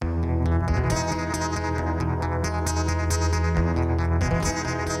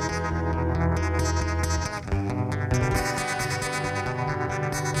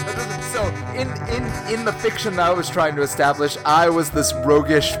in the fiction that I was trying to establish, I was this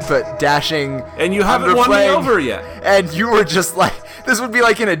roguish but dashing. And you haven't won me over yet. And you were just like, this would be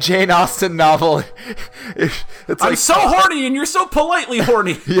like in a Jane Austen novel. I'm so horny and you're so politely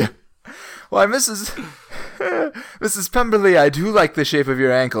horny. Yeah. Why, Mrs. Pemberley, I do like the shape of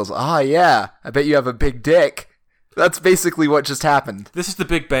your ankles. Ah, yeah. I bet you have a big dick. That's basically what just happened. This is the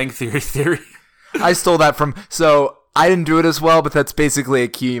Big Bang Theory. I stole that from... So, I didn't do it as well, but that's basically a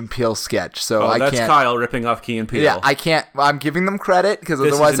Key and Peele sketch. So I can't... That's Kyle ripping off Key and Peele. Yeah, I can't... I'm giving them credit, because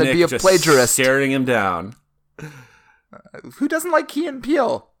otherwise I'd be a plagiarist. Staring him down. Who doesn't like Key and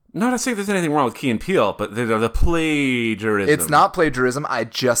Peele? Not to say there's anything wrong with Key and Peele, but the plagiarism. It's not plagiarism. I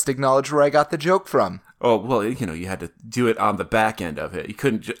just acknowledged where I got the joke from. Oh, well, you had to do it on the back end of it. You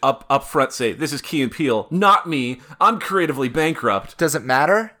couldn't up front say, this is Key and Peele, not me. I'm creatively bankrupt. Does it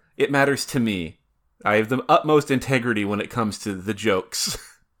matter? It matters to me. I have the utmost integrity when it comes to the jokes.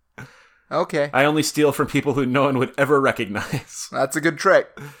 Okay. I only steal from people who no one would ever recognize. That's a good trick.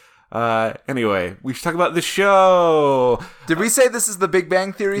 Anyway, we should talk about the show. Did we say this is the Big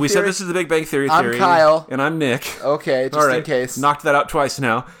Bang Theory? We said this is the Big Bang Theory. I'm Kyle. And I'm Nick. Okay, just in case. Knocked that out twice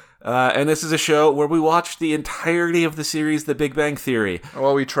now. And this is a show where we watch the entirety of the series, The Big Bang Theory.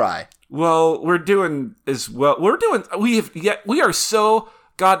 Well, we try. Well, we are so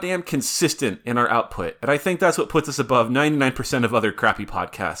goddamn consistent in our output. And I think that's what puts us above 99% of other crappy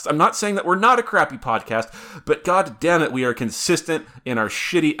podcasts. I'm not saying that we're not a crappy podcast, but god damn it, we are consistent in our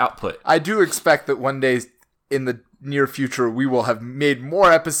shitty output. I do expect that one day in the near future, we will have made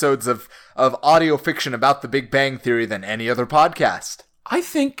more episodes of audio fiction about the Big Bang Theory than any other podcast. I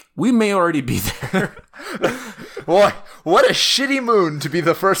think we may already be there. Boy, what a shitty moon to be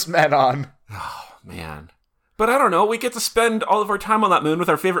the first men on. Oh, man. But I don't know, we get to spend all of our time on that moon with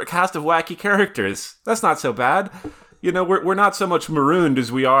our favorite cast of wacky characters. That's not so bad. You know, we're not so much marooned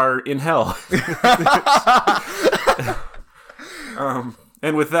as we are in hell.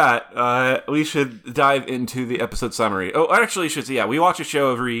 And with that, we should dive into the episode summary. Oh, actually, we watch a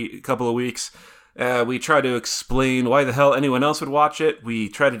show every couple of weeks. We try to explain why the hell anyone else would watch it. We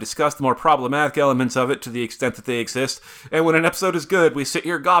try to discuss the more problematic elements of it to the extent that they exist. And when an episode is good, we sit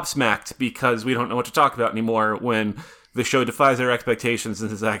here gobsmacked because we don't know what to talk about anymore when the show defies our expectations and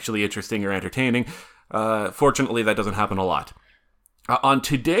is actually interesting or entertaining. Fortunately, that doesn't happen a lot. On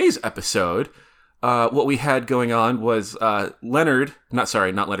today's episode, what we had going on was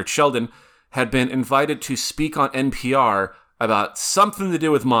Sheldon had been invited to speak on NPR about something to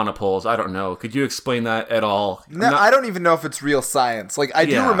do with monopoles. I don't know. Could you explain that at all? No, I don't even know if it's real science. Like, I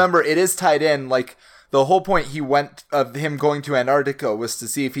do remember it is tied in. Like, the whole point of him going to Antarctica was to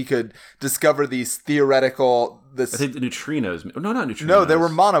see if he could discover these theoretical... I think the neutrinos... No, not neutrinos. No, they were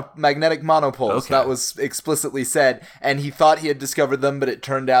magnetic monopoles. Okay. That was explicitly said. And he thought he had discovered them, but it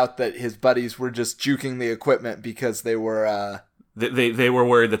turned out that his buddies were just juking the equipment because they were... They were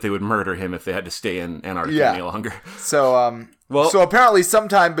worried that they would murder him if they had to stay in Antarctica any longer. So, so apparently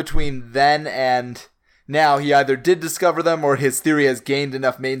sometime between then and now, he either did discover them or his theory has gained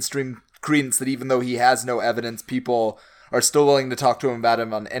enough mainstream credence that even though he has no evidence, people are still willing to talk to him about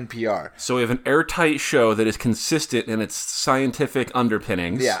him on NPR. So we have an airtight show that is consistent in its scientific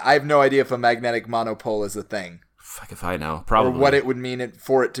underpinnings. Yeah, I have no idea if a magnetic monopole is a thing. Fuck if I know. Probably. Or what it would mean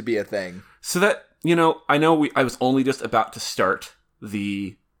for it to be a thing. So that... I was only just about to start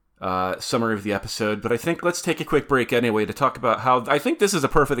the summary of the episode, but I think let's take a quick break anyway to talk about how I think this is a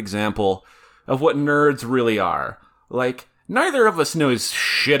perfect example of what nerds really are. Like, neither of us knows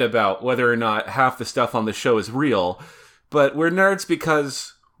shit about whether or not half the stuff on the show is real, but we're nerds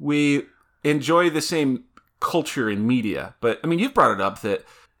because we enjoy the same culture and media. But, I mean, you've brought it up that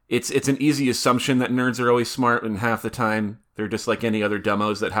it's an easy assumption that nerds are always smart and half the time they're just like any other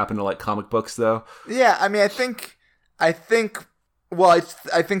demos that happen to like comic books, though. Yeah, I mean, I think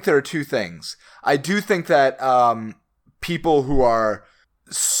there are two things. I do think that people who are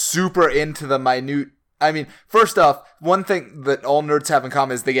super into the minute... I mean, first off, one thing that all nerds have in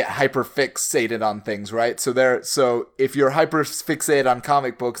common is they get hyper-fixated on things, right? So if you're hyper-fixated on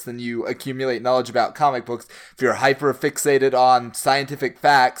comic books, then you accumulate knowledge about comic books. If you're hyper-fixated on scientific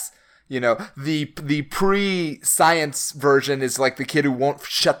facts... the pre-science version is like the kid who won't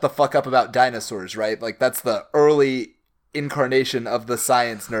shut the fuck up about dinosaurs, right? Like, that's the early incarnation of the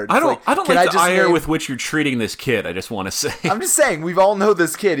science nerd. I don't like the ire with which you're treating this kid, I just want to say. I'm just saying, we've all know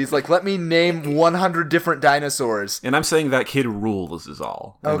this kid. He's like, let me name 100 different dinosaurs. And I'm saying that kid rules is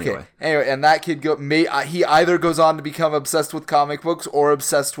all. Okay. Anyway, and that kid, he either goes on to become obsessed with comic books or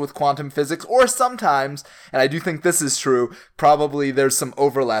obsessed with quantum physics, or sometimes, and I do think this is true, probably there's some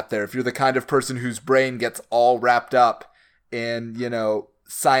overlap there. If you're the kind of person whose brain gets all wrapped up in,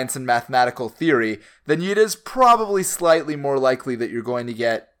 science and mathematical theory, then it is probably slightly more likely that you're going to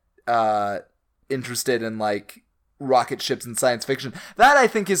get interested in like rocket ships and science fiction. That I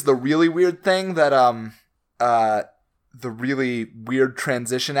think is the really weird thing that the really weird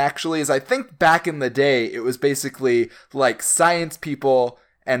transition actually is. I think back in the day it was basically like science people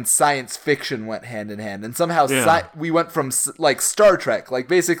and science fiction went hand in hand, and somehow we went from like Star Trek, like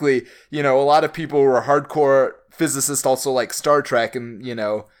basically, you know, a lot of people who were hardcore physicists also like Star Trek and, you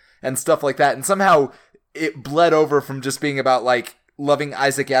know, and stuff like that, and somehow it bled over from just being about like loving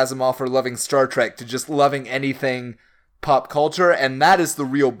Isaac Asimov or loving Star Trek to just loving anything pop culture, and that is the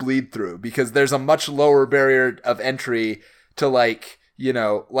real bleed through, because there's a much lower barrier of entry to like, you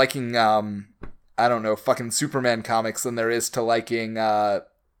know, liking I don't know, fucking Superman comics than there is to liking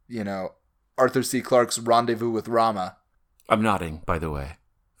you know, Arthur C. Clarke's Rendezvous with Rama. I'm nodding, by the way,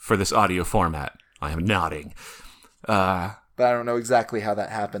 for this audio format. I am nodding. But I don't know exactly how that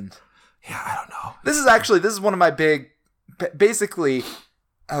happened. Yeah, I don't know. This is one of my big, basically.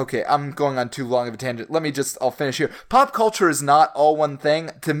 Okay, I'm going on too long of a tangent. I'll finish here. Pop culture is not all one thing.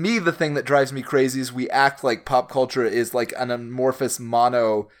 To me, the thing that drives me crazy is we act like pop culture is like an amorphous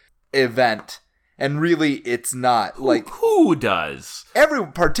mono event. And really, it's not. Like, who does?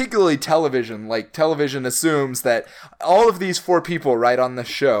 Particularly television. Like, television assumes that all of these four people right on the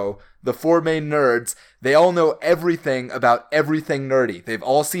show, the four main nerds, they all know everything about everything nerdy. They've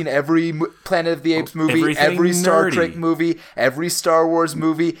all seen every Planet of the Apes movie, every Star Trek movie, every Star Wars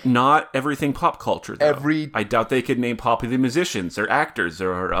movie. Not everything pop culture, though. I doubt they could name popular musicians or actors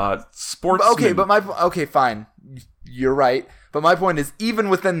or sportsmen. Okay, fine. You're right. But my point is, even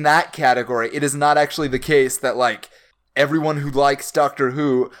within that category, it is not actually the case that, like, everyone who likes Doctor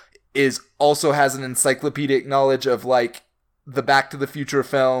Who also has an encyclopedic knowledge of, like, the Back to the Future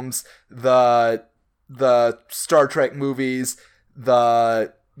films, the Star Trek movies,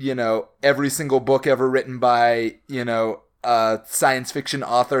 you know, every single book ever written by, you know, a science fiction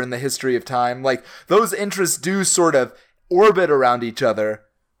author in the history of time. Like, those interests do sort of orbit around each other,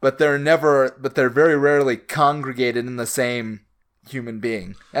 but they're very rarely congregated in the same human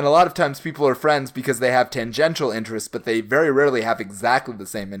being. And a lot of times people are friends because they have tangential interests, but they very rarely have exactly the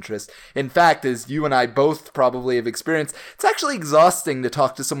same interests. In fact, as you and I both probably have experienced, it's actually exhausting to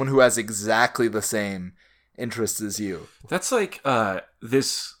talk to someone who has exactly the same interests as you. That's like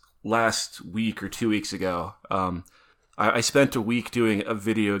this last week or 2 weeks ago. I spent a week doing a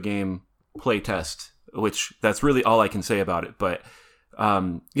video game playtest, which that's really all I can say about it. But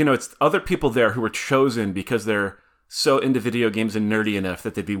you know, it's other people there who were chosen because they're so into video games and nerdy enough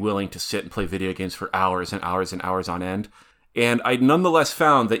that they'd be willing to sit and play video games for hours and hours and hours on end. And I nonetheless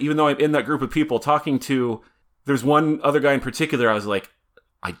found that even though I'm in that group of people there's one other guy in particular, I was like,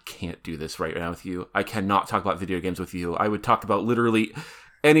 I can't do this right now with you. I cannot talk about video games with you. I would talk about literally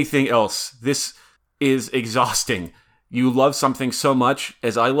anything else. This is exhausting. You love something so much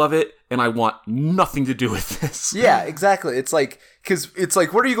as I love it, and I want nothing to do with this. Yeah, exactly. It's like,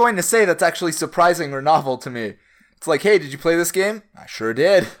 what are you going to say that's actually surprising or novel to me? It's like, hey, did you play this game? I sure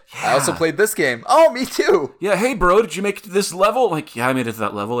did. Yeah. I also played this game. Oh, me too. Yeah, hey, bro, did you make it to this level? Like, yeah, I made it to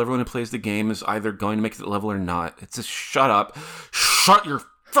that level. Everyone who plays the game is either going to make it to that level or not. It's just, shut up. Shut your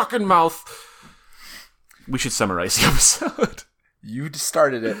fucking mouth. We should summarize the episode. You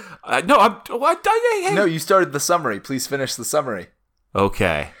started it. No, you started the summary. Please finish the summary.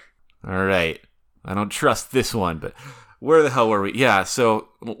 Okay. All right. I don't trust this one, but where the hell were we? Yeah, so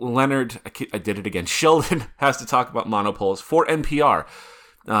Leonard, I did it again. Sheldon has to talk about monopoles for NPR,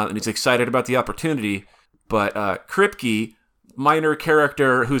 and he's excited about the opportunity. But Kripke, minor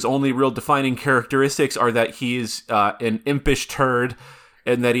character whose only real defining characteristics are that he's an impish turd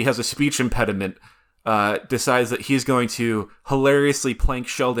and that he has a speech impediment, decides that he's going to hilariously plank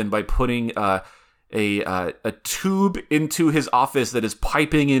Sheldon by putting a tube into his office that is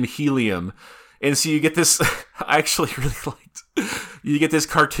piping in helium. And so you get this, I actually really liked, you get this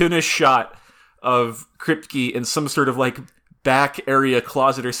cartoonish shot of Kripke in some sort of like back area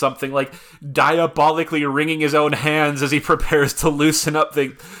closet or something, like diabolically wringing his own hands as he prepares to loosen up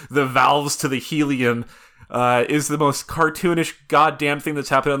the valves to the helium. Is the most cartoonish goddamn thing that's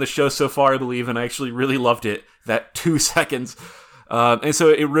happened on the show so far, I believe, and I actually really loved it, that 2 seconds. And so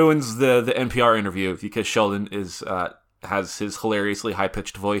it ruins the NPR interview because Sheldon has his hilariously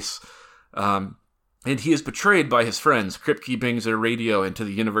high-pitched voice. And he is betrayed by his friends. Kripke brings a radio into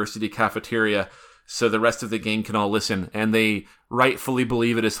the university cafeteria so the rest of the gang can all listen, and they rightfully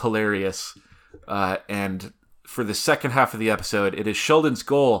believe it is hilarious. And for the second half of the episode, it is Sheldon's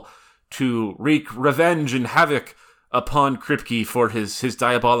goal to wreak revenge and havoc upon Kripke for his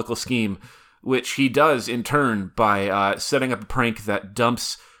diabolical scheme. which he does in turn by setting up a prank that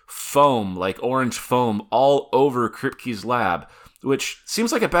dumps foam, like orange foam, all over Kripke's lab, which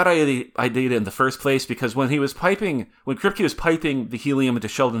seems like a bad idea in the first place, because when Kripke was piping the helium into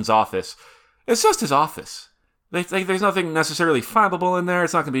Sheldon's office, it's just his office. There's nothing necessarily flammable in there.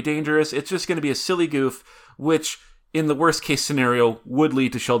 It's not going to be dangerous. It's just going to be a silly goof, which in the worst case scenario would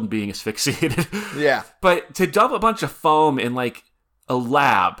lead to Sheldon being asphyxiated. Yeah. But to dump a bunch of foam in like a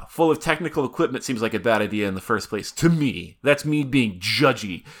lab full of technical equipment seems like a bad idea in the first place. To me, that's me being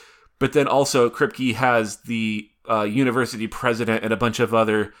judgy. But then also Kripke has the university president and a bunch of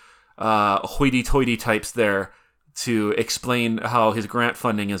other hoity-toity types there to explain how his grant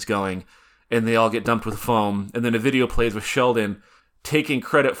funding is going. And they all get dumped with foam. And then a video plays with Sheldon taking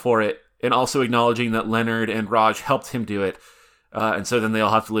credit for it and also acknowledging that Leonard and Raj helped him do it. And so then they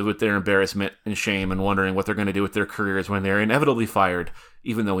all have to live with their embarrassment and shame and wondering what they're going to do with their careers when they're inevitably fired,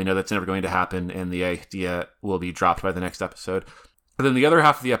 even though we know that's never going to happen and the idea will be dropped by the next episode. And then the other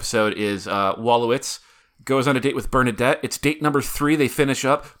half of the episode is Wolowitz goes on a date with Bernadette. It's date number 3. They finish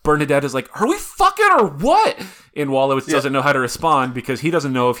up. Bernadette is like, are we fucking or what? And Wolowitz doesn't know how to respond because he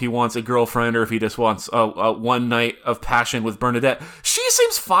doesn't know if he wants a girlfriend or if he just wants a one night of passion with Bernadette. She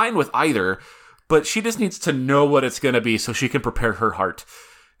seems fine with either, but she just needs to know what it's going to be so she can prepare her heart.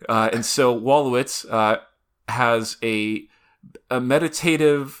 And so Wolowitz has a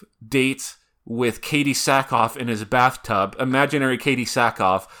meditative date with Katie Sackhoff in his bathtub, imaginary Katie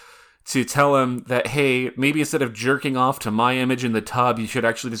Sackhoff, to tell him that, hey, maybe instead of jerking off to my image in the tub, you should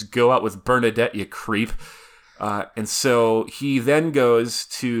actually just go out with Bernadette, you creep. And so he then goes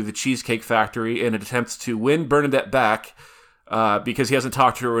to the Cheesecake Factory and attempts to win Bernadette back because he hasn't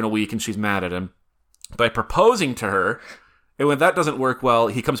talked to her in a week and she's mad at him by proposing to her. And when that doesn't work well,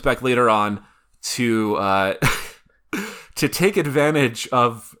 he comes back later on to to take advantage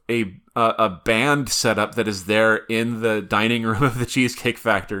of a band setup that is there in the dining room of the Cheesecake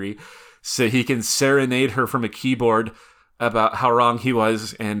Factory, so he can serenade her from a keyboard about how wrong he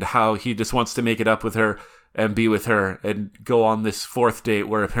was and how he just wants to make it up with her and be with her and go on this 4th date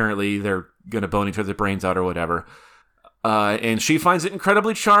where apparently they're going to bone each other's brains out or whatever. And she finds it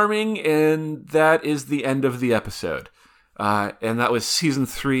incredibly charming, and that is the end of the episode. And that was season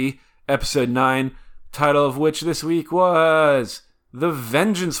 3, episode 9, title of which this week was The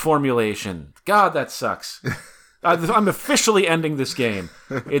Vengeance Formulation. God, that sucks. I'm officially ending this game.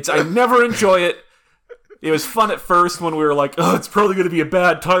 I never enjoy it. It was fun at first when we were like, oh, it's probably going to be a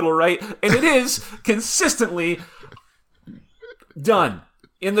bad title, right? And it is consistently done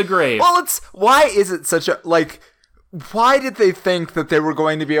in the grave. Well, why is it such a, like, why did they think that they were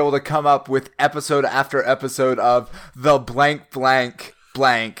going to be able to come up with episode after episode of the blank, blank,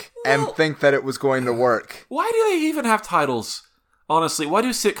 blank, and think that it was going to work? Why do they even have titles? Honestly, why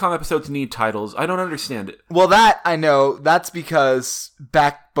do sitcom episodes need titles? I don't understand it. Well, that I know. That's because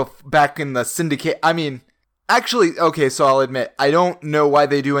back in the syndicate. I mean, actually, okay. So I'll admit I don't know why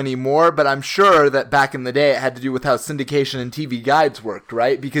they do anymore, but I'm sure that back in the day it had to do with how syndication and TV guides worked,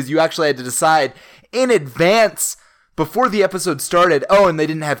 right? Because you actually had to decide in advance before the episode started. Oh, and they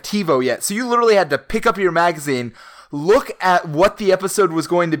didn't have TiVo yet, so you literally had to pick up your magazine, look at what the episode was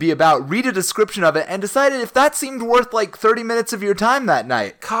going to be about, read a description of it, and decide if that seemed worth like 30 minutes of your time that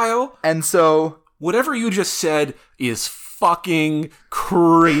night. Kyle, and so whatever you just said is fucking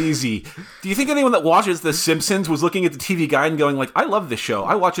crazy. Do you think anyone that watches The Simpsons was looking at the TV guide and going like, I love this show,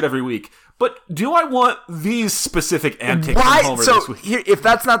 I watch it every week, but do I want these specific antics from Homer this week? Here, if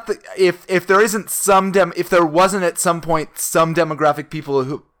that's not the if there isn't some if there wasn't at some point some demographic people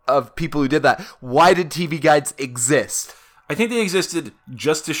who did that, why did TV guides exist? I think they existed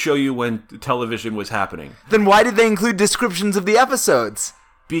just to show you when television was happening. Then why did they include descriptions of the episodes?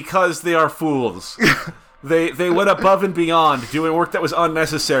 Because they are fools. They went above and beyond, doing work that was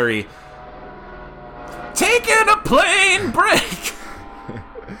unnecessary. Taking a plane break!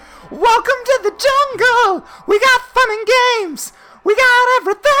 Welcome to the jungle! We got fun and games! We got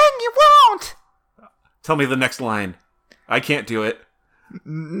everything you want! Tell me the next line. I can't do it.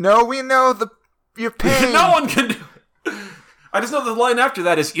 No, we know your pain. No one can do it. I just know the line after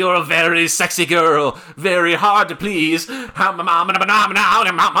that is, you're a very sexy girl, very hard to please. Jungle!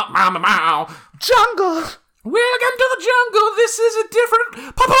 Welcome to the jungle. This is a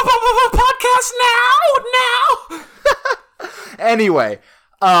different podcast now. Anyway,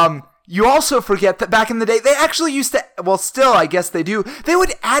 you also forget that back in the day, they actually used to, well, still, I guess they do, they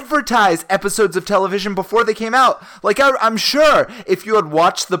would advertise episodes of television before they came out. Like, I'm sure if you had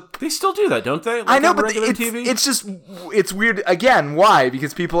watched They still do that, don't they? Like I know, but TV? It's just, it's weird. Again, why?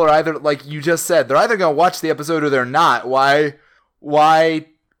 Because people are either, like you just said, they're either going to watch the episode or they're not. Why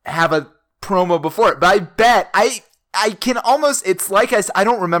have a promo before it, but I bet I can almost, it's like I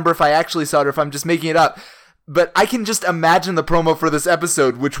don't remember if I actually saw it or if I'm just making it up, but I can just imagine the promo for this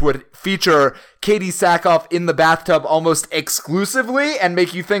episode, which would feature Katie Sackhoff in the bathtub almost exclusively and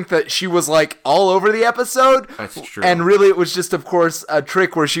make you think that she was like all over the episode. That's true. And really it was just, of course, a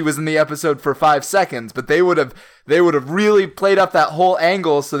trick where she was in the episode for 5 seconds, but they would have really played up that whole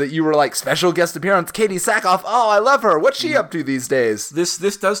angle so that you were like, special guest appearance, Katie Sackhoff. Oh, I love her. What's she up to these days?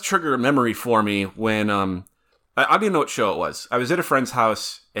 This does trigger a memory for me when, I don't even know what show it was. I was at a friend's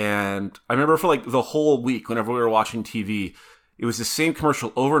house, and I remember for like the whole week, whenever we were watching TV, it was the same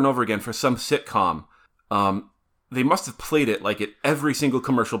commercial over and over again for some sitcom. They must have played it like at every single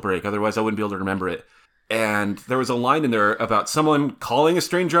commercial break, otherwise I wouldn't be able to remember it. And there was a line in there about someone calling a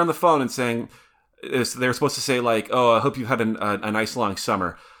stranger on the phone and saying, they were supposed to say like, oh, I hope you've had a nice long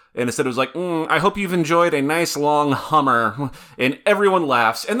summer. And instead it was like, I hope you've enjoyed a nice long Hummer. And everyone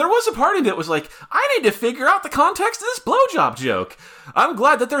laughs. And there was a part of it that was like, I need to figure out the context of this blowjob joke. I'm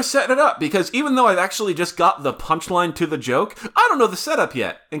glad that they're setting it up, because even though I've actually just got the punchline to the joke, I don't know the setup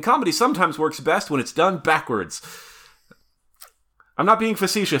yet. And comedy sometimes works best when it's done backwards. I'm not being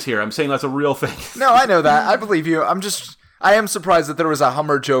facetious here. I'm saying that's a real thing. No, I know that. I believe you. I am surprised that there was a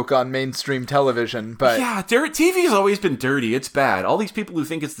Hummer joke on mainstream television, but... Yeah, TV has always been dirty. It's bad. All these people who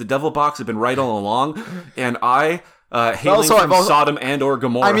think it's the devil box have been right all along, and hailing from Sodom and or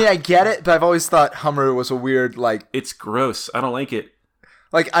Gomorrah. I mean, I get it, but I've always thought Hummer was a weird, like... It's gross. I don't like it.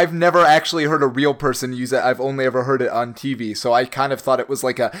 Like, I've never actually heard a real person use it. I've only ever heard it on TV, so I kind of thought it was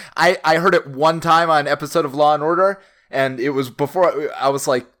like a... I heard it one time on an episode of Law & Order, and it was before... I was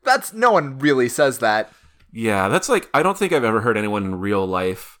like, no one really says that. Yeah, that's like, I don't think I've ever heard anyone in real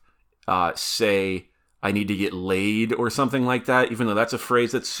life say, I need to get laid or something like that, even though that's a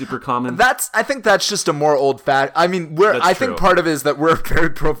phrase that's super common. I think that's just a more old-fashioned... I mean, I think part of it is that we're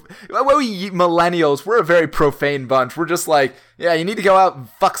very... millennials, we're a very profane bunch. We're just like, yeah, you need to go out and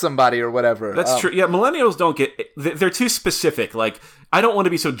fuck somebody or whatever. That's true. Yeah, millennials don't get... They're too specific. Like, I don't want to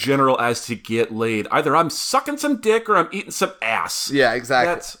be so general as to get laid. Either I'm sucking some dick or I'm eating some ass. Yeah,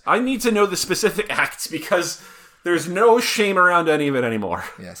 exactly. I need to know the specific acts, because there's no shame around any of it anymore.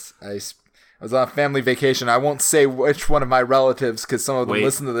 Yes, I was on a family vacation. I won't say which one of my relatives, because some of them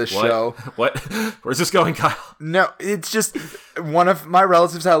listen to this show. What? Where's this going, Kyle? No, it's just one of my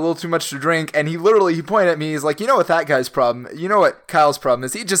relatives had a little too much to drink, and he pointed at me. He's like, you know what that guy's problem? You know what Kyle's problem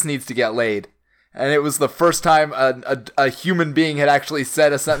is? He just needs to get laid. And it was the first time a human being had actually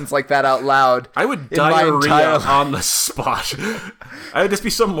said a sentence like that out loud. I would diarrhea on the spot. I would just be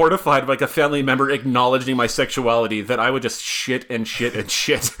so mortified by like a family member acknowledging my sexuality that I would just shit and shit and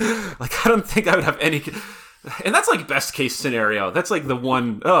shit. Like, I don't think I would have any... And that's like best case scenario. That's like the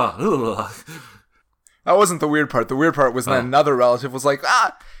one... That wasn't the weird part. The weird part was that another relative was like, you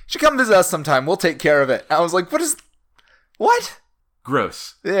should come visit us sometime. We'll take care of it. I was like, what?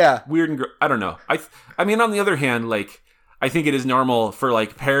 Gross. Yeah. Weird and I don't know. I mean, on the other hand, like, I think it is normal for,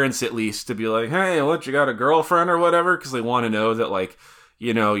 like, parents at least to be like, hey, what, you got a girlfriend or whatever? Because they want to know that, like,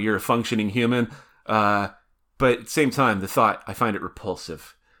 you know, you're a functioning human. But at the same time, the thought, I find it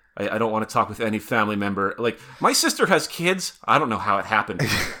repulsive. I don't want to talk with any family member. Like, my sister has kids. I don't know how it happened.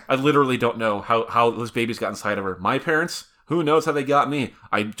 I literally don't know how those babies got inside of her. My parents, who knows how they got me?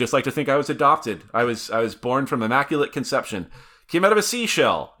 I just like to think I was adopted. I was born from immaculate conception. Came out of a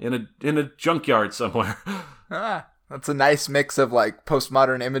seashell in a junkyard somewhere. That's a nice mix of like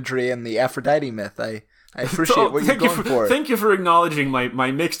postmodern imagery and the Aphrodite myth. I appreciate what you're going for. Thank you for acknowledging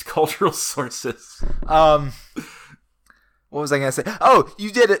my mixed cultural sources. What was I going to say? Oh,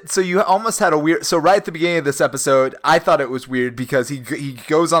 you did it. So you almost had a weird... So right at the beginning of this episode, I thought it was weird because he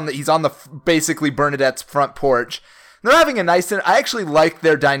goes on he's on the basically Bernadette's front porch. They're having a nice... I actually like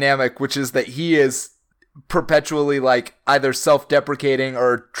their dynamic, which is that he is perpetually like either self-deprecating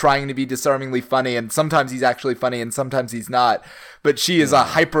or trying to be disarmingly funny, and sometimes he's actually funny and sometimes he's not, but she is a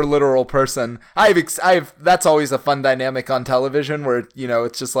hyper literal person. That's always a fun dynamic on television where, you know,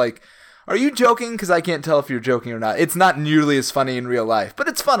 it's just like, are you joking? Because I can't tell if you're joking or not. It's not nearly as funny in real life, but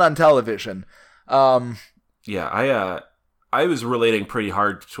it's fun on television. I was relating pretty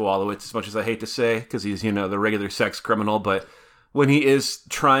hard to Wolowitz, as much as I hate to say, because he's, you know, the regular sex criminal, but when he is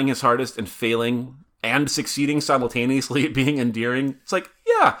trying his hardest and failing and succeeding simultaneously at being endearing, it's like,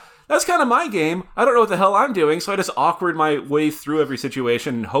 yeah, that's kind of my game. I don't know what the hell I'm doing, so I just awkward my way through every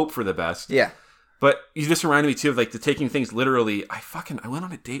situation and hope for the best. Yeah. But you just reminded me, too, of, like, the taking things literally. I went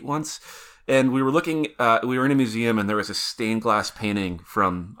on a date once, and we were looking, we were in a museum, and there was a stained glass painting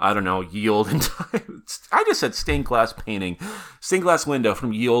from, I don't know, Ye Olden Times. I just said stained glass painting. Stained glass window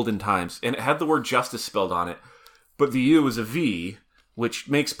from Ye Olden Times, and it had the word justice spelled on it. But the U was a V, which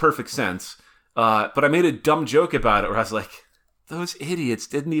makes perfect sense. But I made a dumb joke about it where I was like, those idiots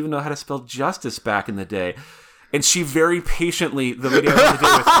didn't even know how to spell justice back in the day. And she very patiently, the video I had to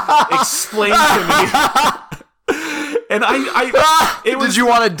do with, explained to me. And did you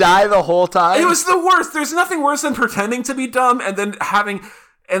want to die the whole time? It was the worst. There's nothing worse than pretending to be dumb and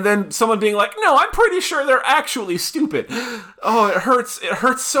then someone being like, no, I'm pretty sure they're actually stupid. Oh, it hurts. It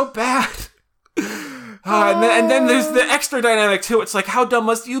hurts so bad. And then there's the extra dynamic too. It's like, how dumb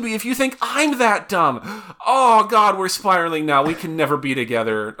must you be if you think I'm that dumb? Oh God, we're spiraling now. We can never be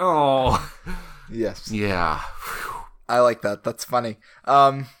together. Oh, yes, yeah. I like that. That's funny.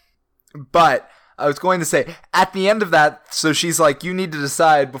 But I was going to say at the end of that, so she's like, you need to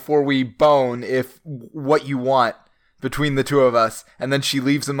decide before we bone what you want between the two of us. And then she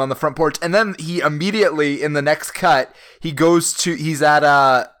leaves him on the front porch. And then he immediately in the next cut, he's at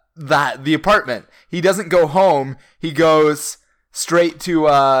the apartment. He doesn't go home. He goes straight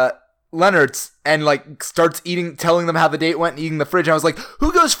to Leonard's and like starts telling them how the date went and eating the fridge. I was like,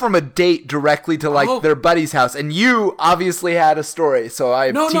 who goes from a date directly to like their buddy's house? And you obviously had a story, so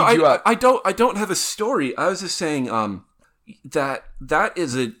I teed you up. I don't have a story. I was just saying that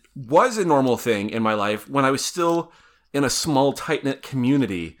was a normal thing in my life when I was still in a small tight-knit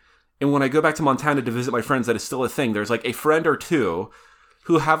community. And when I go back to Montana to visit my friends, that is still a thing. There's like a friend or two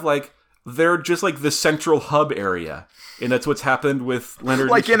who have like, they're just like the central hub area, and that's what's happened with Leonard.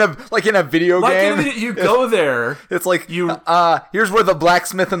 Like in a video game, you go there. It's like here's where the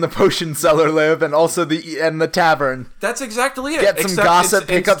blacksmith and the potion seller live, and also the tavern. That's exactly it. Get some gossip,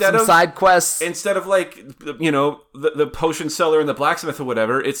 pick up some side quests. Instead of like the potion seller and the blacksmith or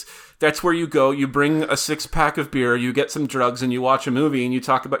whatever, that's where you go. You bring a 6-pack of beer, you get some drugs, and you watch a movie and you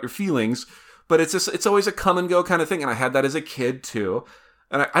talk about your feelings. But it's always a come and go kind of thing, and I had that as a kid too.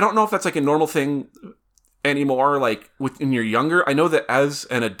 And I don't know if that's like a normal thing anymore, like when you're younger. I know that as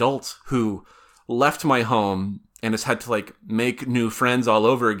an adult who left my home and has had to like make new friends all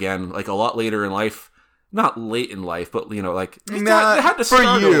over again, like a lot later in life, not late in life, but like they had to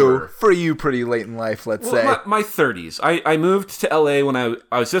start over. For you, pretty late in life, let's say. My 30s. I moved to LA when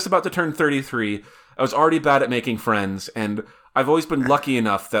I was just about to turn 33. I was already bad at making friends, and I've always been lucky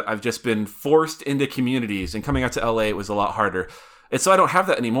enough that I've just been forced into communities, and coming out to LA was a lot harder. And so I don't have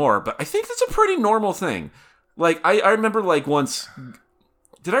that anymore, but I think that's a pretty normal thing. Like, I remember, like, once...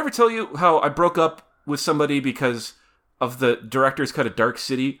 Did I ever tell you how I broke up with somebody because of the director's cut of Dark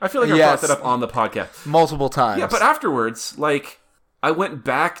City? I feel like I brought that up on the podcast. Multiple times. Yeah, but afterwards, like, I went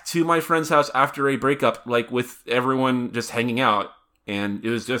back to my friend's house after a breakup, like, with everyone just hanging out. And it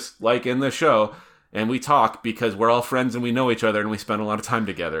was just, like, in the show... And we talk because we're all friends and we know each other and we spend a lot of time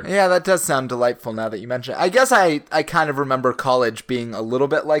together. Yeah, that does sound delightful now that you mention it. I guess I kind of remember college being a little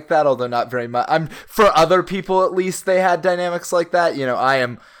bit like that, although not very much. For other people, at least, they had dynamics like that. I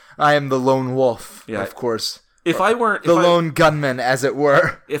am the lone wolf, of course. Lone gunman, as it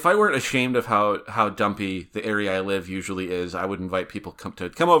were. If I weren't ashamed of how dumpy the area I live usually is, I would invite people to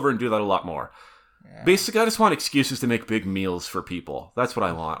come over and do that a lot more. Yeah. Basically, I just want excuses to make big meals for people. That's what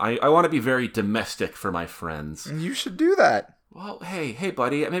I want. I want to be very domestic for my friends. You should do that. Well, hey,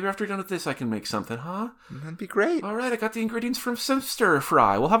 buddy, maybe after you're done with this, I can make something, huh? That'd be great. All right, I got the ingredients from some stir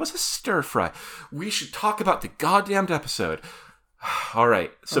fry. Well, how about a stir fry? We should talk about the goddamned episode. All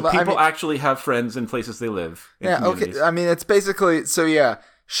right, so people actually have friends in places they live. Okay. I mean, it's basically, so yeah.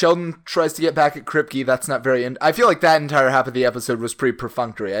 Sheldon tries to get back at Kripke. That's not very... I feel like that entire half of the episode was pretty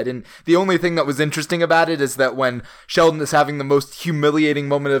perfunctory. The only thing that was interesting about it is that when Sheldon is having the most humiliating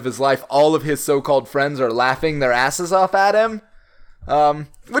moment of his life, all of his so-called friends are laughing their asses off at him.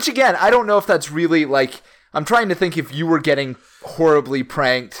 Which, again, I don't know if that's really, like... I'm trying to think if you were getting horribly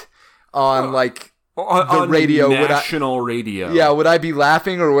pranked on, the radio. National radio. Yeah, would I be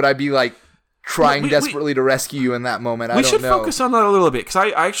laughing or would I be, like... trying desperately to rescue you in that moment? I don't know. We should focus on that a little bit, because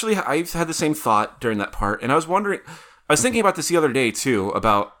I've had the same thought during that part, and I was thinking about this the other day too,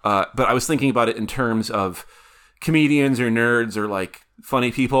 but I was thinking about it in terms of comedians or nerds or like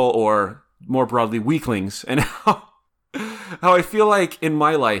funny people or more broadly weaklings, and how I feel like in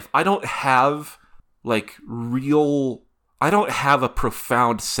my life I don't have a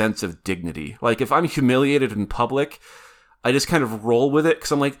profound sense of dignity. Like if I'm humiliated in public, I just kind of roll with it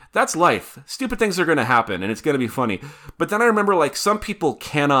because I'm like, that's life. Stupid things are going to happen and it's going to be funny. But then I remember like some people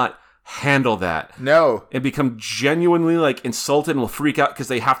cannot handle that. No. And become genuinely like insulted and will freak out because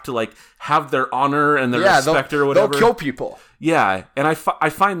they have to like have their honor and their respect or whatever. They'll kill people. Yeah. And I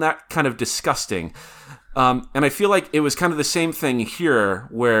find that kind of disgusting. And I feel like it was kind of the same thing here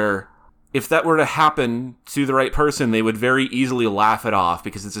where if that were to happen to the right person, they would very easily laugh it off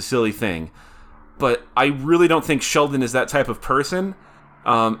because it's a silly thing. But I really don't think Sheldon is that type of person.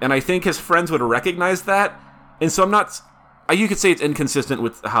 And I think his friends would recognize that. And so I'm not... You could say it's inconsistent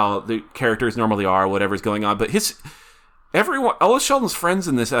with how the characters normally are, whatever's going on, but all of Sheldon's friends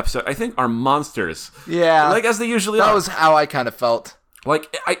in this episode, I think, are monsters. Yeah. Like, as they usually are. That was how I kind of felt.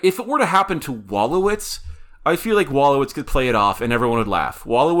 Like, if it were to happen to Wolowitz, I feel like Wolowitz could play it off and everyone would laugh.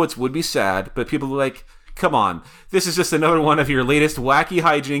 Wolowitz would be sad, but people would be like, come on, this is just another one of your latest wacky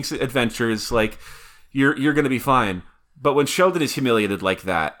hijinks adventures. Like, you're going to be fine. But when Sheldon is humiliated like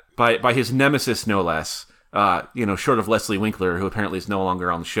that, by his nemesis, no less, short of Leslie Winkler, who apparently is no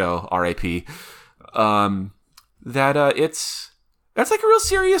longer on the show, R.I.P., that's like a real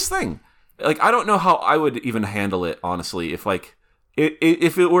serious thing. Like, I don't know how I would even handle it, honestly,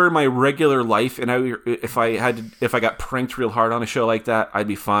 if it were my regular life and if I got pranked real hard on a show like that, I'd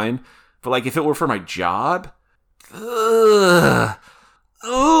be fine. But like if it were for my job, yeah,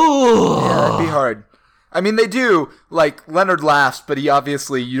 that'd be hard. I mean, they do, like, Leonard laughs, but he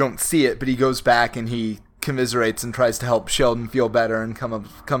obviously, you don't see it, but he goes back and he commiserates and tries to help Sheldon feel better and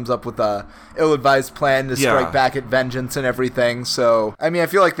comes up with a ill-advised plan to strike back at vengeance and everything. So, I mean, I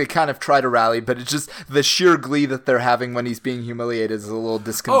feel like they kind of try to rally, but it's just the sheer glee that they're having when he's being humiliated is a little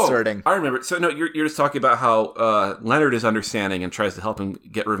disconcerting. Oh, I remember. So, no, you're just talking about how Leonard is understanding and tries to help him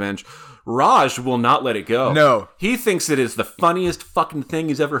get revenge. Raj will not let it go. No. He thinks it is the funniest fucking thing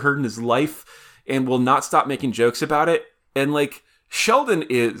he's ever heard in his life and will not stop making jokes about it. And, like, Sheldon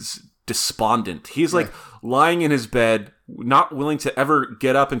is despondent. He's like lying in his bed, not willing to ever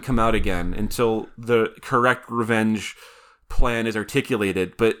get up and come out again until the correct revenge plan is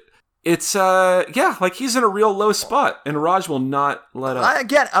articulated. But it's like he's in a real low spot, and Raj will not let up.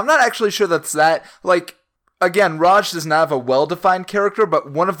 Again, I'm not actually sure that's that. Like, again, Raj does not have a well-defined character,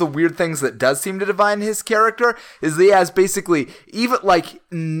 but one of the weird things that does seem to define his character is that he has basically, even like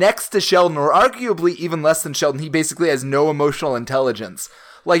next to Sheldon, or arguably even less than Sheldon, he basically has no emotional intelligence.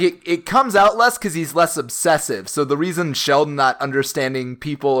 Like, it comes out less because he's less obsessive. So the reason Sheldon not understanding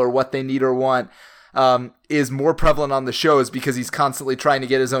people or what they need or want is more prevalent on the show is because he's constantly trying to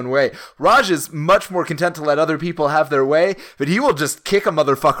get his own way. Raj is much more content to let other people have their way, but he will just kick a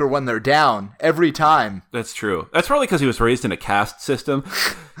motherfucker when they're down every time. That's true. That's probably because he was raised in a caste system.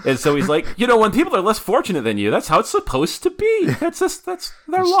 And so he's like, when people are less fortunate than you, that's how it's supposed to be. That's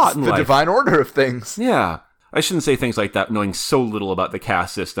their lot in life. The divine order of things. Yeah. I shouldn't say things like that knowing so little about the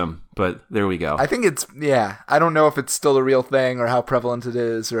caste system, but there we go. I think I don't know if it's still a real thing or how prevalent it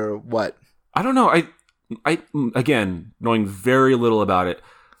is or what. I don't know. I again, knowing very little about it,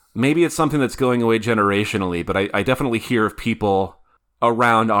 maybe it's something that's going away generationally, but I definitely hear of people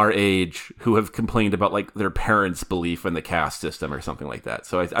around our age who have complained about like their parents' belief in the caste system or something like that.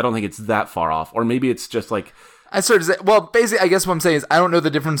 So I don't think it's that far off. Or maybe it's just like... basically, I guess what I'm saying is I don't know the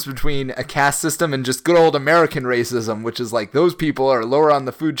difference between a caste system and just good old American racism, which is like those people are lower on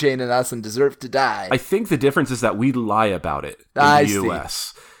the food chain than us and deserve to die. I think the difference is that we lie about it in the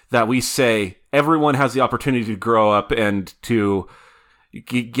U.S. That we say everyone has the opportunity to grow up and to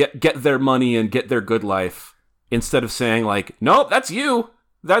get their money and get their good life, instead of saying like, nope, that's you.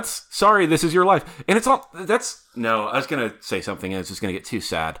 Sorry, this is your life. And it's all, no, I was going to say something and it's just going to get too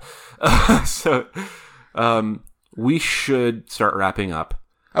sad. We should start wrapping up.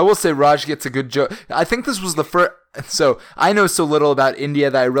 I will say Raj gets a good joke. I think this was the first... So, I know so little about India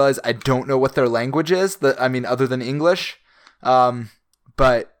that I realize I don't know what their language is, other than English.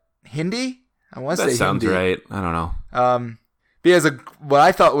 But Hindi? I want to say Hindi. That sounds right. I don't know. Because what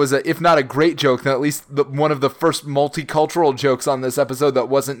I thought was, if not a great joke, then at least one of the first multicultural jokes on this episode that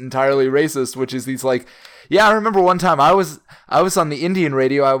wasn't entirely racist, which is he's like, yeah, I remember one time I was on the Indian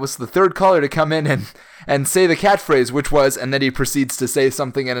radio. I was the third caller to come in and say the catchphrase, which was, and then he proceeds to say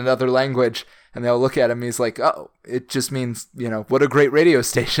something in another language, and they'll look at him. He's like, oh, it just means, what a great radio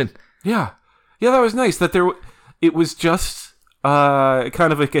station. Yeah, that was nice. That it was just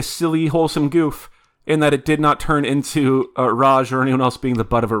kind of like a silly, wholesome goof, in that it did not turn into Raj or anyone else being the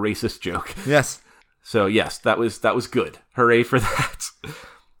butt of a racist joke. Yes. So yes, that was good. Hooray for that.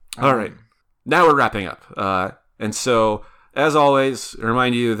 All right. Now we're wrapping up. And so, as always,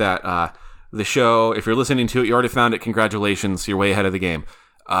 remind you that the show, if you're listening to it, you already found it. Congratulations. You're way ahead of the game.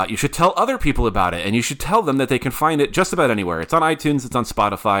 You should tell other people about it, and you should tell them that they can find it just about anywhere. It's on iTunes. It's on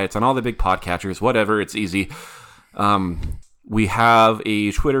Spotify. It's on all the big podcatchers. Whatever. It's easy. We have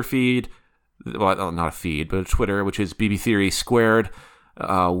a Twitter feed. Well, not a feed, but a Twitter, which is BB Theory Squared.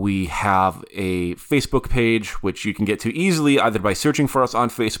 We have a Facebook page, which you can get to easily either by searching for us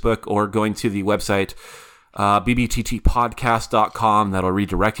on Facebook or going to the website, bbttpodcast.com. That'll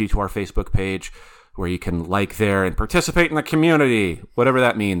redirect you to our Facebook page, where you can like there and participate in the community, whatever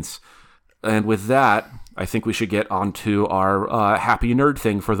that means. And with that, I think we should get onto our happy nerd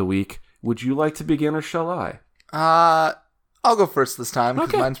thing for the week. Would you like to begin, or shall I? I'll go first this time,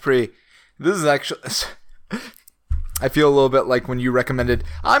 because mine's pretty... This is actually... I feel a little bit like when you recommended...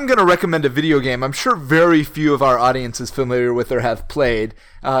 I'm going to recommend a video game I'm sure very few of our audience is familiar with or have played.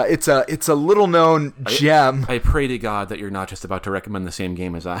 It's a little-known gem. I pray to God that you're not just about to recommend the same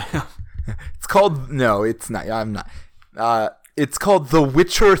game as I am. It's called... No, it's not. I'm not. It's called The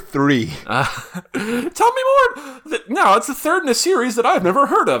Witcher 3. Tell me more. No, it's the third in a series that I've never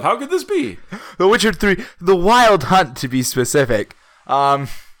heard of. How could this be? The Witcher 3, The Wild Hunt, to be specific.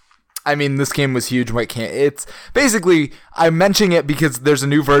 I mean, this game was huge. It's basically, I'm mentioning it because there's a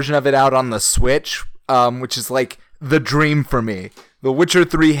new version of it out on the Switch, which is like the dream for me. The Witcher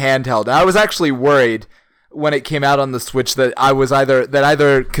 3 handheld. And I was actually worried when it came out on the Switch that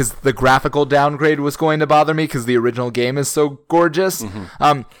either because the graphical downgrade was going to bother me because the original game is so gorgeous. Mm-hmm.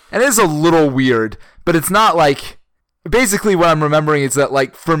 And it is a little weird, but it's not like... Basically, what I'm remembering is that,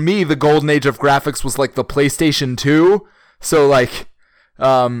 like, for me, the golden age of graphics was like the PlayStation 2. So, like,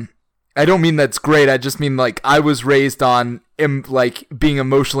 I don't mean that's great. I just mean, like, I was raised on, like, being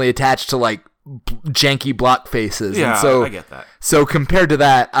emotionally attached to, like, janky block faces. Yeah, and so, I get that. So compared to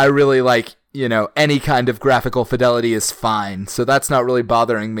that, I really like, any kind of graphical fidelity is fine. So that's not really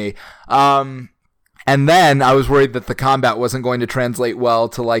bothering me. And then I was worried that the combat wasn't going to translate well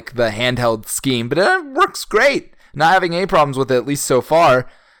to, like, the handheld scheme. But it works great. Not having any problems with it, at least so far.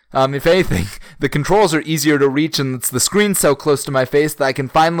 If anything, the controls are easier to reach, and it's the screen so close to my face that I can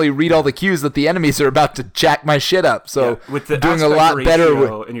finally read all the cues that the enemies are about to jack my shit up. So with the doing a lot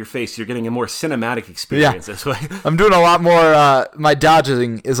better in your face, you're getting a more cinematic experience this way. I'm doing a lot more. My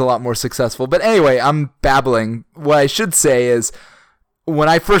dodging is a lot more successful. But anyway, I'm babbling. What I should say is, when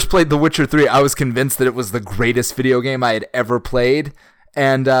I first played The Witcher 3, I was convinced that it was the greatest video game I had ever played,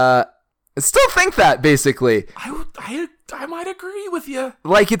 and I still think that, basically. I might agree with you.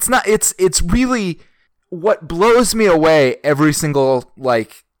 Like, it's not, it's really what blows me away every single,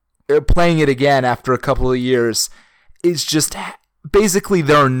 like, playing it again after a couple of years is just basically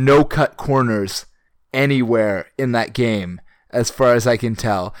there are no cut corners anywhere in that game, as far as I can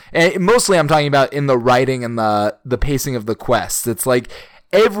tell. And mostly I'm talking about in the writing and the pacing of the quests. It's like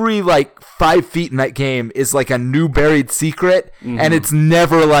every, like, 5 feet in that game is like a new buried secret, and it's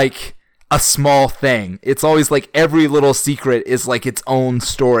never like a small thing. It's always like every little secret is like its own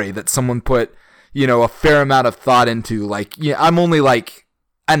story that someone put, a fair amount of thought into. Like, I'm only like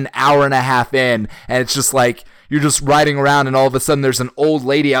an hour and a half in, and it's just like you're just riding around, and all of a sudden there's an old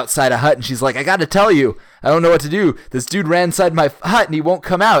lady outside a hut, and she's like, I gotta tell you, I don't know what to do. This dude ran inside my hut and he won't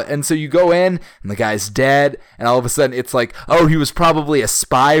come out. And so you go in and the guy's dead, and all of a sudden it's like, oh, he was probably a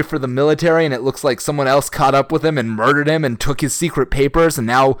spy for the military, and it looks like someone else caught up with him and murdered him and took his secret papers, and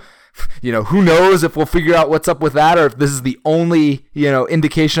now, who knows if we'll figure out what's up with that, or if this is the only,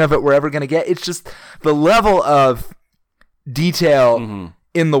 indication of it we're ever going to get. It's just the level of detail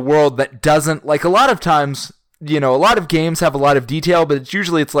in the world that doesn't, like, a lot of times, a lot of games have a lot of detail, but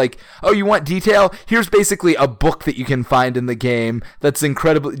it's like, oh, you want detail? Here's basically a book that you can find in the game that's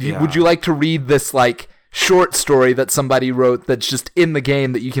incredible. Yeah. Would you like to read this, like, short story that somebody wrote that's just in the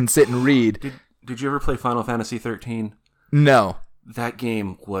game that you can sit and read? Did you ever play Final Fantasy 13? No. That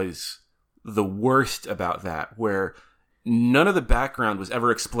game was the worst about that, where none of the background was ever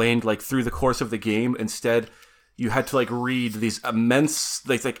explained, like, through the course of the game. Instead, you had to, like, read these immense,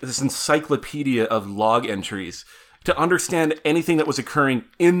 like this encyclopedia of log entries to understand anything that was occurring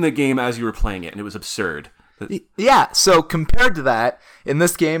in the game as you were playing it, and it was absurd. Yeah, so compared to that, in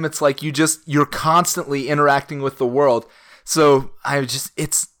this game, it's like you're constantly interacting with the world. So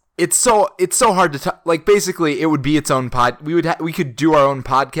it's so hard to talk. Like, basically, it would be its own pod. We could do our own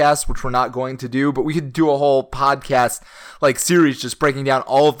podcast, which we're not going to do, but we could do a whole podcast, like, series just breaking down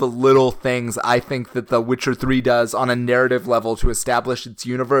all of the little things I think that The Witcher 3 does on a narrative level to establish its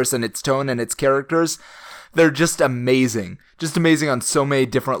universe and its tone and its characters. They're just amazing on so many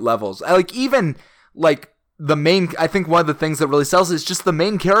different levels. I think one of the things that really sells is just the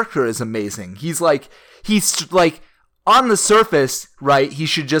main character is amazing. He's like on the surface, right, he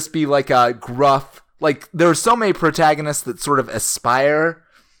should just be like a gruff, like, there are so many protagonists that sort of aspire,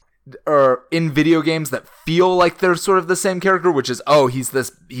 or in video games that feel like they're sort of the same character, which is, oh, he's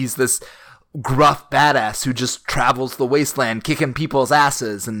this gruff badass who just travels the wasteland kicking people's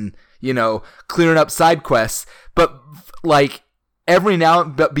asses and, clearing up side quests. But, like, every now,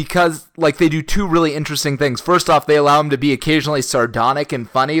 but because like they do two really interesting things. First off, they allow him to be occasionally sardonic and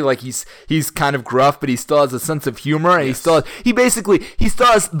funny. Like he's kind of gruff, but he still has a sense of humor, and he still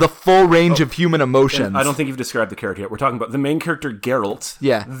has the full range of human emotions. I don't think you've described the character yet. We're talking about the main character, Geralt,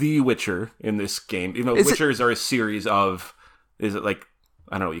 the Witcher in this game. You know, Witchers are a series of, is it like,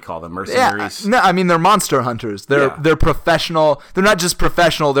 I don't know what you call them, mercenaries? Yeah, no, I mean, they're monster hunters. They're professional. They're not just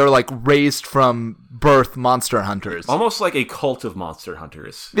professional, they're like raised from birth monster hunters. Almost like a cult of monster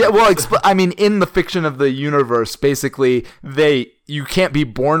hunters. Yeah, well, I mean, in the fiction of the universe, basically, you can't be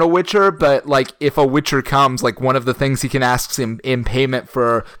born a Witcher, but like if a Witcher comes, like one of the things he can ask him in payment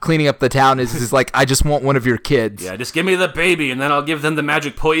for cleaning up the town is like, I just want one of your kids. Yeah, just give me the baby, and then I'll give them the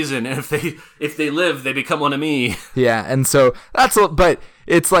magic poison, and if they live, they become one of me. Yeah, and so but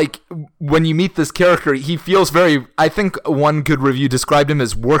it's like when you meet this character, he feels very, I think one good review described him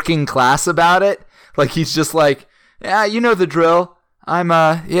as working class about it. Like he's just like, yeah, you know the drill.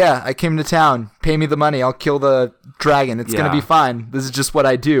 I came to town. Pay me the money. I'll kill the dragon. It's going to be fine. This is just what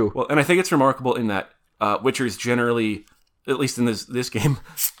I do. Well, and I think it's remarkable in that Witchers generally, at least in this game,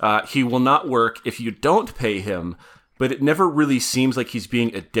 he will not work if you don't pay him, but it never really seems like he's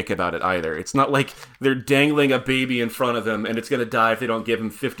being a dick about it either. It's not like they're dangling a baby in front of him and it's going to die if they don't give him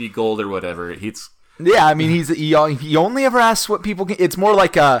 50 gold or whatever. Yeah, I mean, he only ever asks what people can. It's more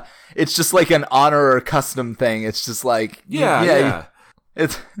like it's just like an honor or custom thing. It's just like yeah.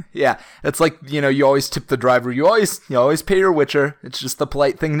 It's like, you know, you always tip the driver. You always pay your Witcher. It's just the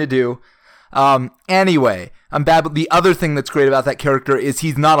polite thing to do. Anyway, I'm bad, but the other thing that's great about that character is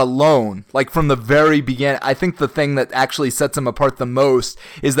he's not alone. Like from the very beginning, I think the thing that actually sets him apart the most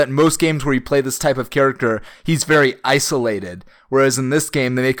is that most games where you play this type of character, he's very isolated. Whereas in this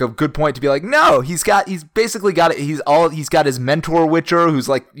game, they make a good point to be like, no, he's got his mentor Witcher, who's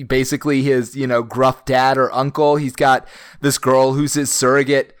like basically his, you know, gruff dad or uncle. He's got this girl who's his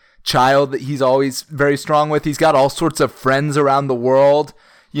surrogate child that he's always very strong with. He's got all sorts of friends around the world.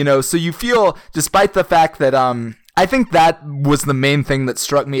 You know, so you feel, despite the fact that, I think that was the main thing that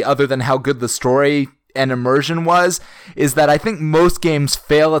struck me, other than how good the story and immersion was, is that I think most games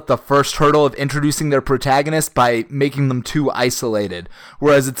fail at the first hurdle of introducing their protagonist by making them too isolated.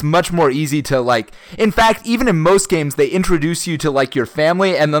 Whereas it's much more easy to, like, in fact, even in most games, they introduce you to, like, your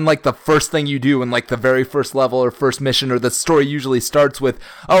family, and then, like, the first thing you do in, like, the very first level or first mission, or the story usually starts with,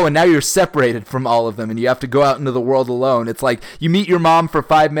 oh, and now you're separated from all of them, and you have to go out into the world alone. It's like, you meet your mom for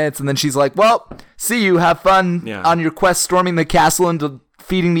 5 minutes, and then she's like, well, see you, have fun on your quest storming the castle and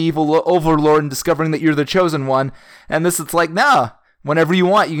defeating the evil overlord and discovering that you're the chosen one. And it's like, nah, whenever you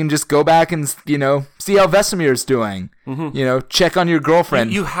want, you can just go back and, you know, see how Vesemir's doing. Mm-hmm. You know, check on your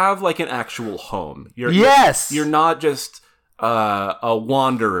girlfriend. You have like an actual home. You're not just a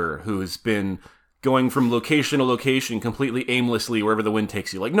wanderer who's been going from location to location completely aimlessly wherever the wind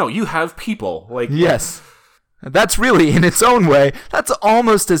takes you. Like, no, you have people. Like, yes. That's really, in its own way, that's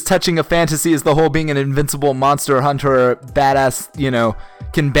almost as touching a fantasy as the whole being an invincible monster hunter, badass, you know,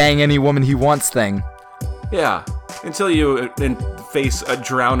 can bang any woman he wants thing. Yeah, until you face a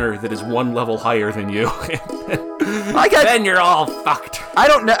drowner that is one level higher than you. Then you're all fucked. I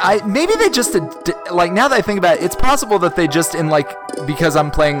don't know. Maybe they just, like, now that I think about it, it's possible that they just, because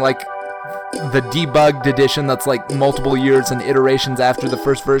I'm playing, like, the debugged edition that's like multiple years and iterations after the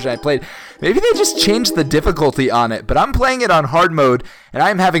first version I played, maybe they just changed the difficulty on it, but I'm playing it on hard mode and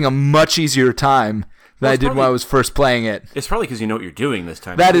I'm having a much easier time than I did when I was first playing it. It's probably because you know what you're doing this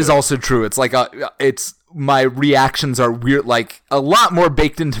time. That is also true. It's like my reactions are weird, like a lot more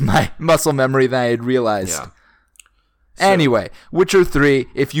baked into my muscle memory than I had realized. Yeah. Anyway, Witcher 3,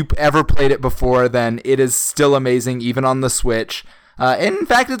 if you ever played it before, then it is still amazing, even on the Switch. And in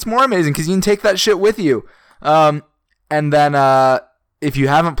fact, it's more amazing because you can take that shit with you. And then if you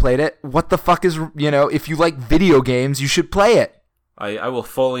haven't played it, what the fuck is, you know, if you like video games, you should play it. I will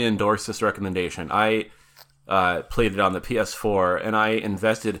fully endorse this recommendation. I played it on the PS4, and I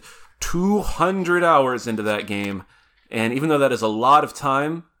invested 200 hours into that game. And even though that is a lot of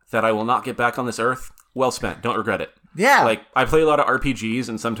time that I will not get back on this earth, well spent. Don't regret it. Yeah. Like, I play a lot of RPGs,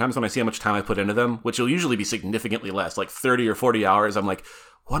 and sometimes when I see how much time I put into them, which will usually be significantly less, like 30 or 40 hours, I'm like,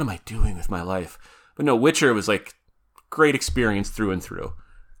 what am I doing with my life? But no, Witcher was like, great experience through and through.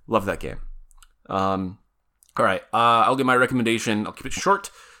 Love that game. All right, I'll give my recommendation. I'll keep it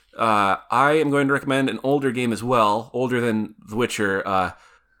short. I am going to recommend an older game as well, older than The Witcher.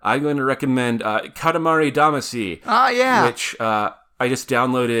 I'm going to recommend Katamari Damacy. Yeah. Which I just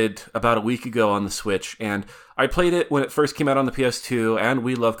downloaded about a week ago on the Switch, and I played it when it first came out on the PS2, and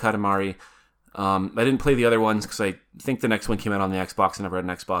we love Katamari. I didn't play the other ones because I think the next one came out on the Xbox, and I never had an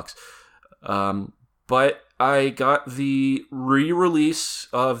Xbox. But I got the re-release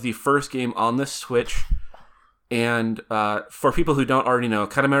of the first game on the Switch. And for people who don't already know,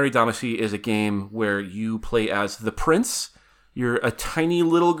 Katamari Damacy is a game where you play as the prince. You're a tiny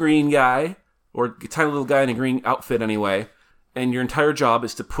little green guy, or a tiny little guy in a green outfit anyway, and your entire job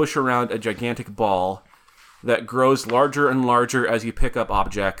is to push around a gigantic ball that grows larger and larger as you pick up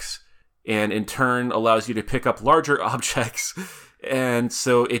objects, and in turn allows you to pick up larger objects, and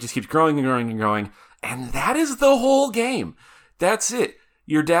so it just keeps growing and growing and growing, and that is the whole game. That's it.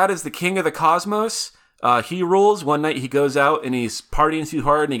 Your dad is the king of the cosmos. He rules. One night he goes out and he's partying too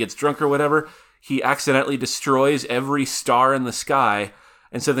hard and he gets drunk or whatever. He accidentally destroys every star in the sky.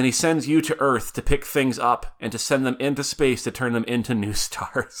 And so then he sends you to Earth to pick things up and to send them into space to turn them into new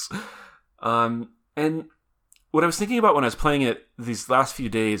stars. And what I was thinking about when I was playing it these last few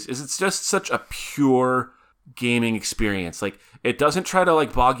days is it's just such a pure gaming experience. Like, it doesn't try to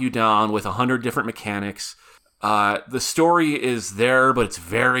like bog you down with 100 different mechanics. The story is there, but it's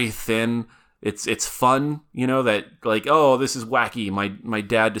very thin. It's fun, you know, that like, oh, this is wacky. My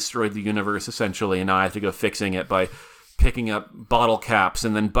dad destroyed the universe essentially, and now I have to go fixing it by picking up bottle caps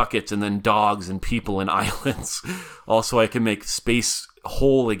and then buckets and then dogs and people and islands. Also, I can make space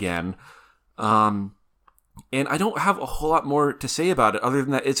whole again. And I don't have a whole lot more to say about it other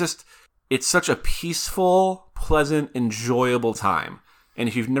than that it's such a peaceful, pleasant, enjoyable time. And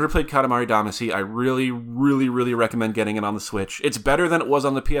if you've never played Katamari Damacy, I really, really, really recommend getting it on the Switch. It's better than it was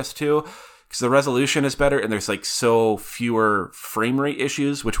on the PS2. Because the resolution is better, and there's like so fewer frame rate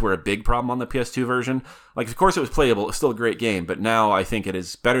issues, which were a big problem on the PS2 version. Like, of course, it was playable; it was still a great game, but now I think it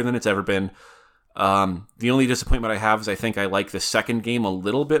is better than it's ever been. The only disappointment I have is I think I like the second game a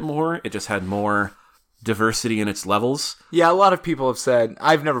little bit more. It just had more diversity in its levels. Yeah, a lot of people have said,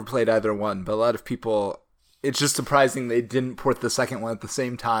 I've never played either one, but a lot of people, it's just surprising they didn't port the second one at the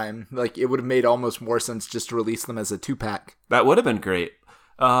same time. Like, it would have made almost more sense just to release them as a 2-pack. That would have been great.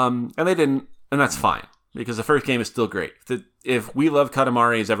 And they didn't, and that's fine, because the first game is still great. If We Love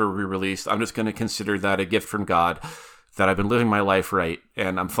Katamari is ever re-released, I'm just going to consider that a gift from God, that I've been living my life right,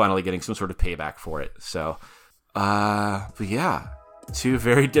 and I'm finally getting some sort of payback for it. So, but yeah, 2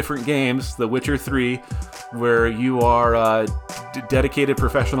 very different games. The Witcher 3, where you are a dedicated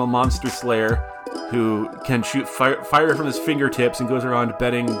professional monster slayer who can shoot fire from his fingertips and goes around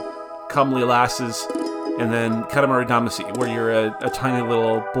bedding comely lasses. And then Katamari Damacy, where you're a tiny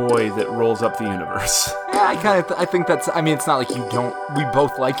little boy that rolls up the universe. Yeah, I think that's, I mean, it's not like we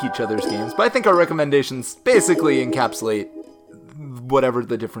both like each other's games, but I think our recommendations basically encapsulate whatever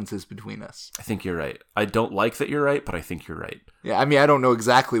the difference is between us. I think you're right. I don't like that you're right, but I think you're right. Yeah, I mean, I don't know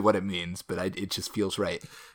exactly what it means, but it just feels right.